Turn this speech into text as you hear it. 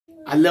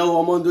alẹ́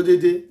Omondo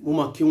Dede mo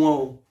mọ̀ kí wọ́n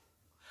o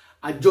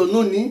àjọ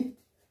náà ní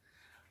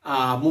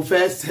mo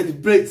fẹ́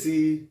celebrate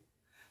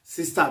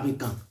sister mi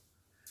kan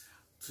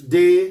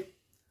today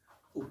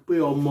ó pé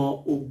ọmọ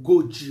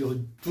ogójì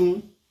ọdún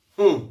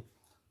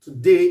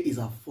today is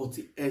her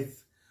 48th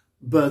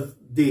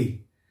birthday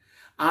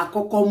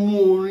àkọ́kọ́ mú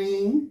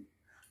orin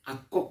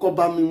àkọ́kọ́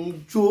bá mi mú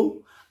jó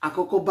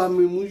àkọ́kọ́ bá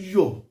mi mú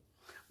yọ̀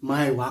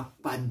máa wá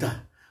padà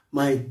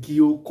máa kí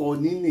ó kọ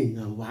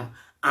nínìyàn wá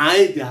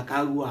àìdè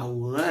àkàrò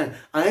àwòrán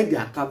àìdè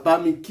àkàbá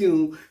mi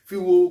kírun fi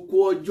wo kó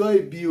ọjọ́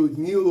ìbí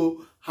òní o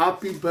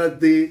happy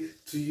birthday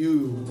to you.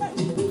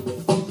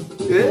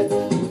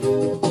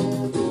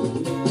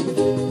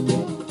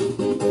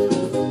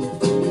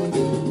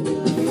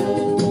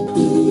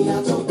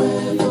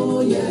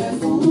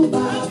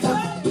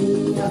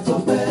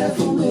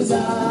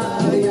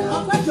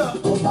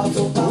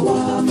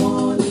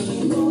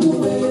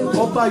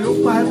 Ọba yóò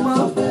pa ẹ mọ́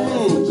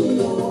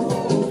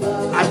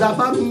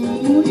àdàbà mú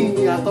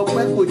ìyìn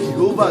àtọpẹ́ kò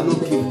Jèhófà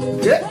lókè.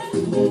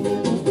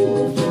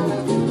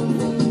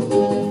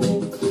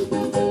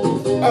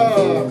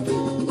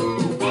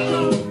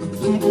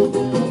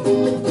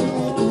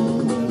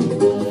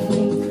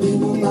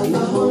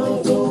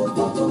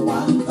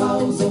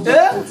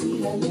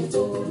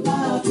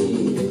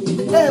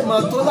 Mà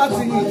tó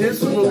láti yìn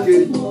Jésù lókè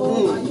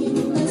fún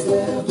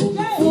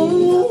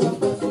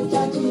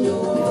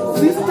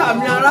sísítà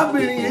mi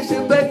arábìnrin yìí ṣe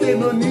birthday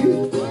lónìí.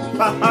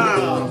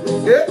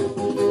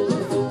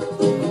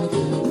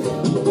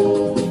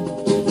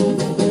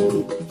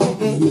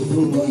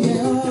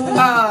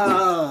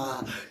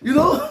 You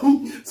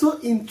know, so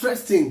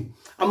interesting.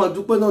 I'm a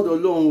dúpẹ́ lọ́dọ̀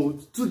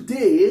Ọlọ́run.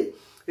 Today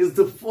is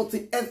the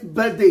 48th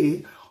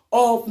birthday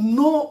of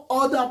no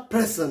other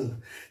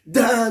person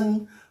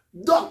than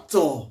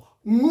Dr.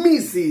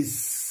 Mrs.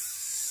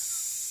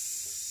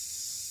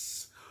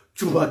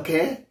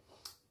 Jumoke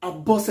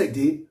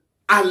Abosede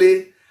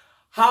Ale.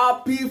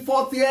 Happy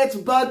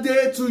 48th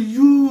birthday to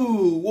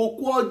you. Wo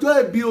kú ọjọ́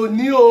ìbí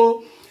òní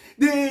o.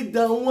 Dede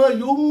àwọn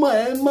yóò mọ̀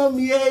ẹ́ mọ́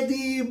mi ẹ́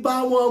dí bá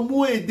wọn mú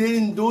èdè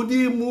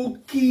ìdòdí mú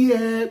kí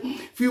ẹ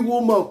fi wo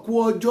mọ̀ kú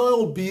ọjọ́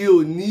ìbí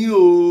òní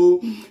o.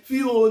 Fi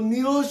òní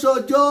ó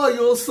ṣọjọ́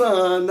yóò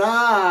sàn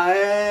náà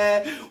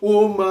ẹ.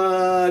 O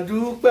máa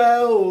dúpẹ́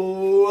o.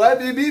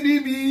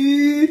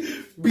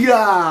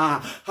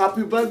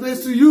 Happy birthday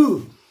to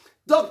you,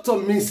 Dr.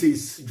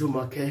 Mrs.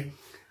 Jumoke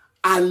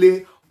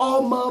Ale.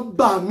 Ọmọ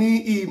Bami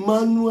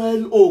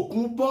Emmanuel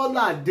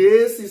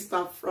Okunbolade,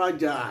 Sister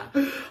Fragile.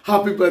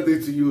 Happy birthday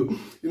to you.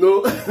 You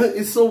know,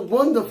 it's so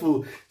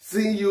wonderful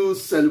seeing you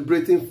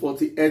celebrating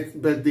 48th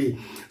birthday.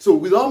 So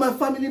with all my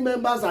family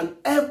members and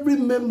every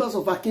members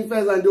of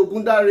Akinfes and the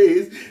Ogunda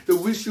race, they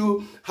wish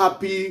you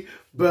happy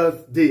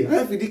birthday.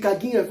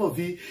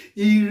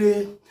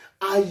 Ire,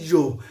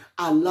 ayọ̀,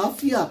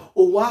 àlàáfíà,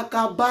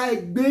 òwàkà bá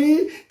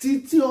ẹgbẹ́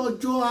títí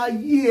ọjọ́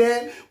ayé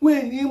ẹ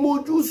wẹ́n ní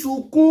mojú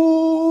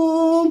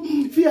sunkún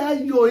fi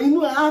ayọ̀ inú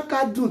ẹ̀ áka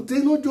dùn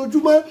tẹ́nu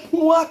ojoojúmọ́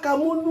wọn áka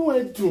múnú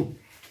ẹ̀ dùn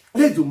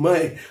lẹ́dùnmọ́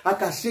ẹ̀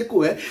áka ṣẹ́kọ̀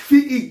ẹ̀ fi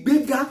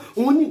ìgbéga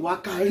òun ní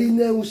ìwàkà rí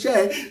nẹ́hun ṣẹ́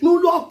ẹ̀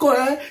nílọ́kọ̀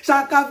ẹ̀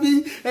ṣáká fi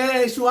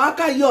èṣù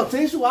áka yọ̀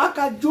tẹ́ èṣù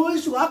áka jó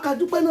èṣù áka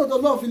dúpẹ́ náà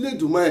tọ́lọ́ fi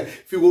lẹ́dùnmọ́ ẹ̀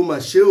fi wo mà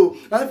ṣe o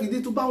láti fi dé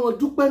tó bá wọn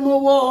dúpẹ́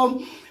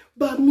lọ́wọ́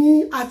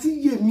Bami àti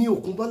Yèmí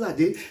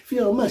Òkúnbọ́ládé fi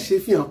hàn má ṣe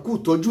fi hàn kú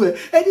tọ́jú ẹ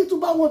ẹni tó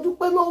bá wọn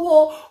dúpẹ́ lọ́wọ́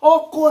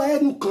ọkọ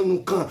ẹnu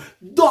kànùkàn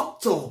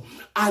Dr.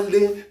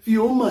 Ale fi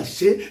hàn má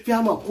ṣe fi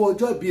hàn má kú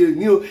ọjọ́ ìbí ẹ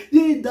ní o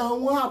yíyá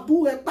àwọn àbú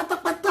ẹ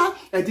pátápátá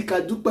ẹ̀dí ká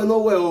dúpẹ́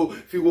lọ́wọ́ ẹ o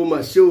fi hàn má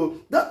ṣe o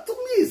Dr.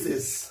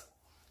 Mrs.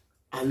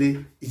 Ale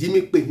yìí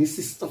mi pè ní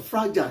Sister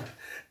Fragile.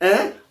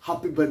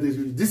 Happy birthday to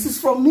you. This is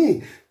from me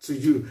to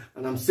you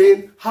and I'm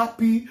saying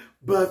happy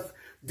birthday.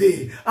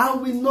 I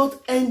will not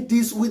end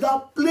this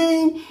without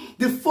playing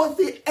the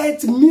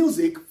 48th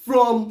music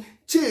from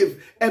Chief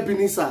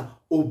Ebenezer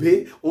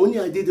Obey. Only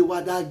I did the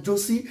wada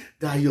Josie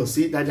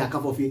Dayosi Daddy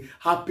Akafofi.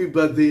 Happy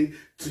birthday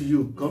to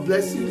you. God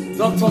bless you.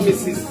 Dr.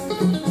 Mrs.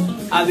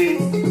 Ale.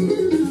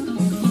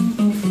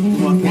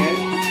 Okay.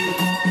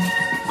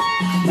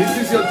 This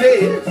is your day,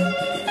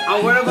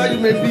 and wherever you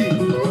may be,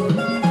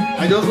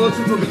 I just want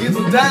you to begin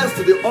to dance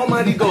to the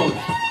Almighty God.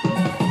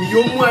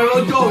 Yomu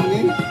Erojo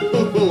ni.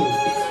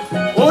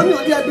 Only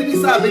on the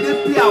Ebenezer they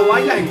play a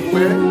wire in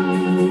where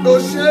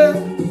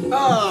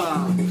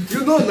you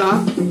know now.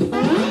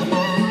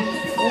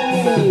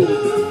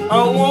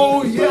 Àwọn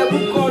òye ẹ̀bù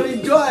kọrin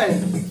joy.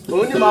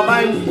 Òun ni bàbá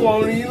ń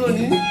kọrin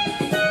lónìí.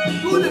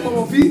 Tó lè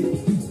mọ̀ fi.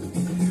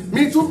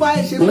 Mi tún bá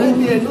ẹ ṣe pé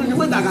ní ẹnu ní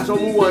pẹ̀tà kàṣọ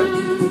mú wọ ẹ.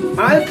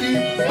 Happy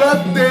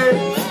birthday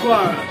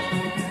square.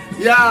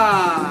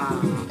 Yeah.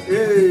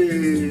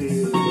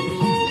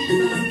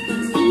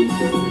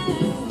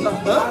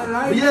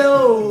 Aráyé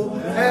o,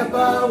 ẹ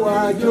bá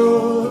wa jó.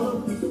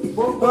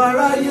 Gbogbo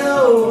aráyé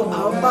o,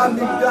 àbá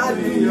mi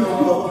gbádùn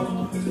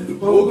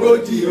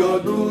ogójì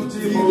ọdún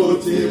tí mo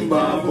ti ń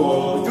bá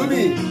bọ̀.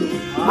 Jummie,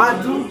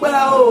 àdúpẹ́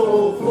o,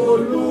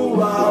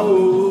 Olúwa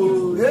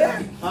o.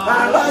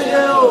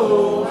 Aráyé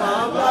o,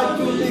 àbá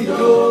Jummie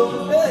jó.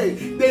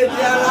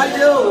 Dede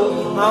aráyé o,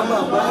 àmà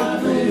bá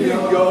Jummie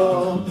yọ.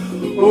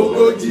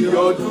 ogójì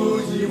ọdún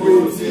yíwé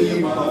tí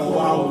mọ̀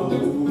wá o.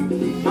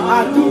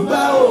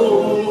 Adúpẹ́ o,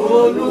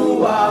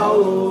 Olúwa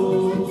o.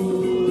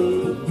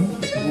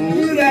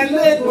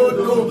 Ìrẹ̀lẹ̀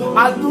gbòdò,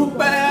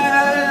 adúpẹ́.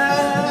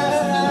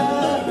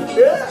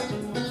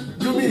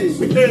 Jummie.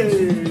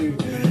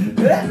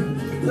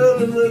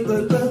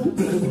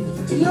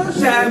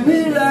 Ṣẹ̀mí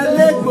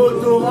ìrẹ̀lẹ̀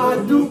gbòdò,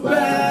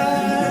 adúpẹ́.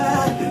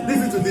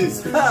 Listen to this.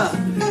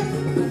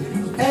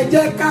 Ẹ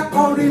jẹ́ ká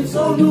kọrin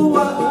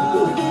sólúwa.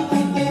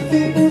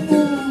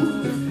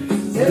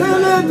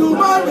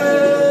 Elédùmarè.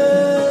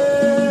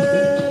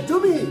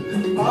 Jummie.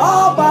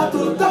 Ọba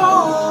tó tọ́.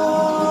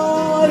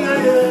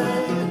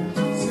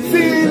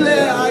 Sílé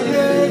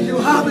ayé. You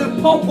have a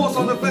purpose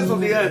on the face of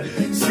the earth.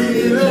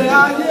 Sílé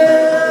ayé.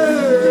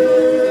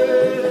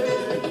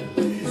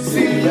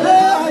 Sílé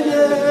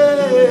ayé.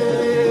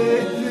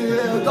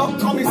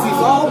 Dr. Mrs.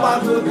 Ọba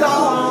tó tọ́.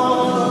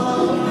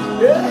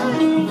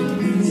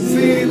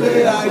 Sílé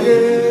ayé.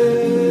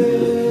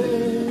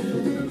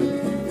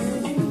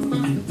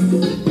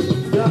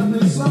 You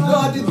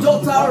are the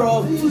daughter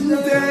of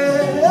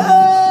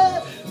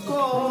today.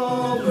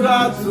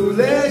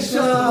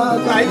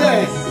 Congratulations. Right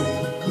there.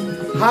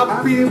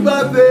 Happy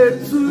birthday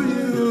to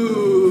you.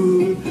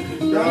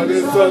 You are the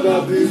son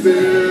of the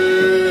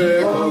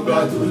day.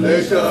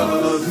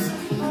 Congratulations.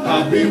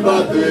 Happy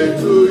birthday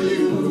to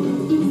you.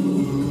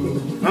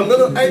 I'm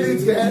going to end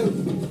it here.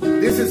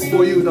 This is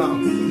for you now.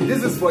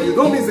 This is for you.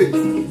 Don't miss it.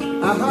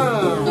 Aha.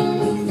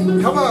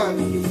 Come on.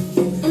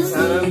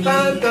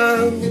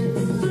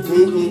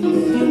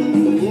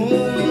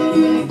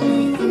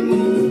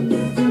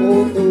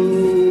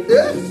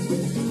 Yeah.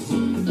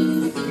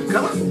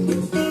 Come on.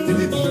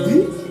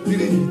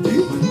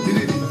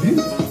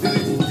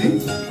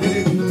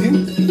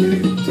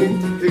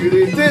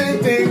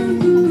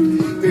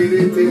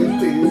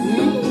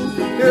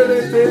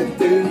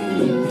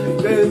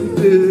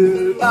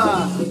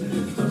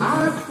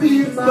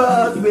 Happy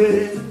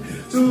birthday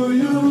to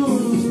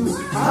you.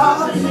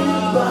 Happy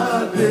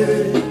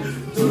birthday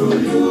to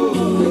you.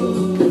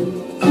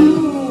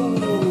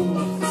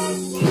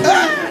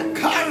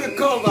 Carry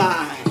cover.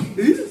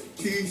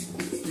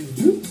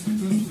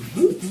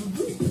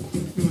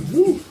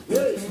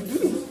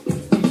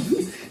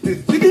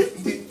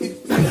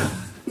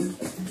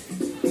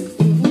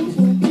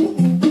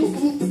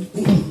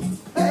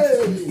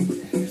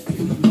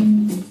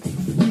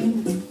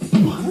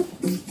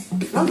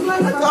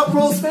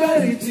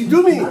 Prosperity.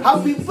 Jummie,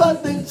 happy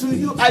birthday to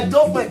you. I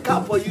doff my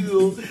cap for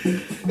you.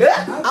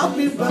 Yeah?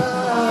 Happy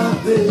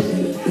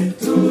birthday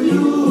to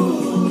you.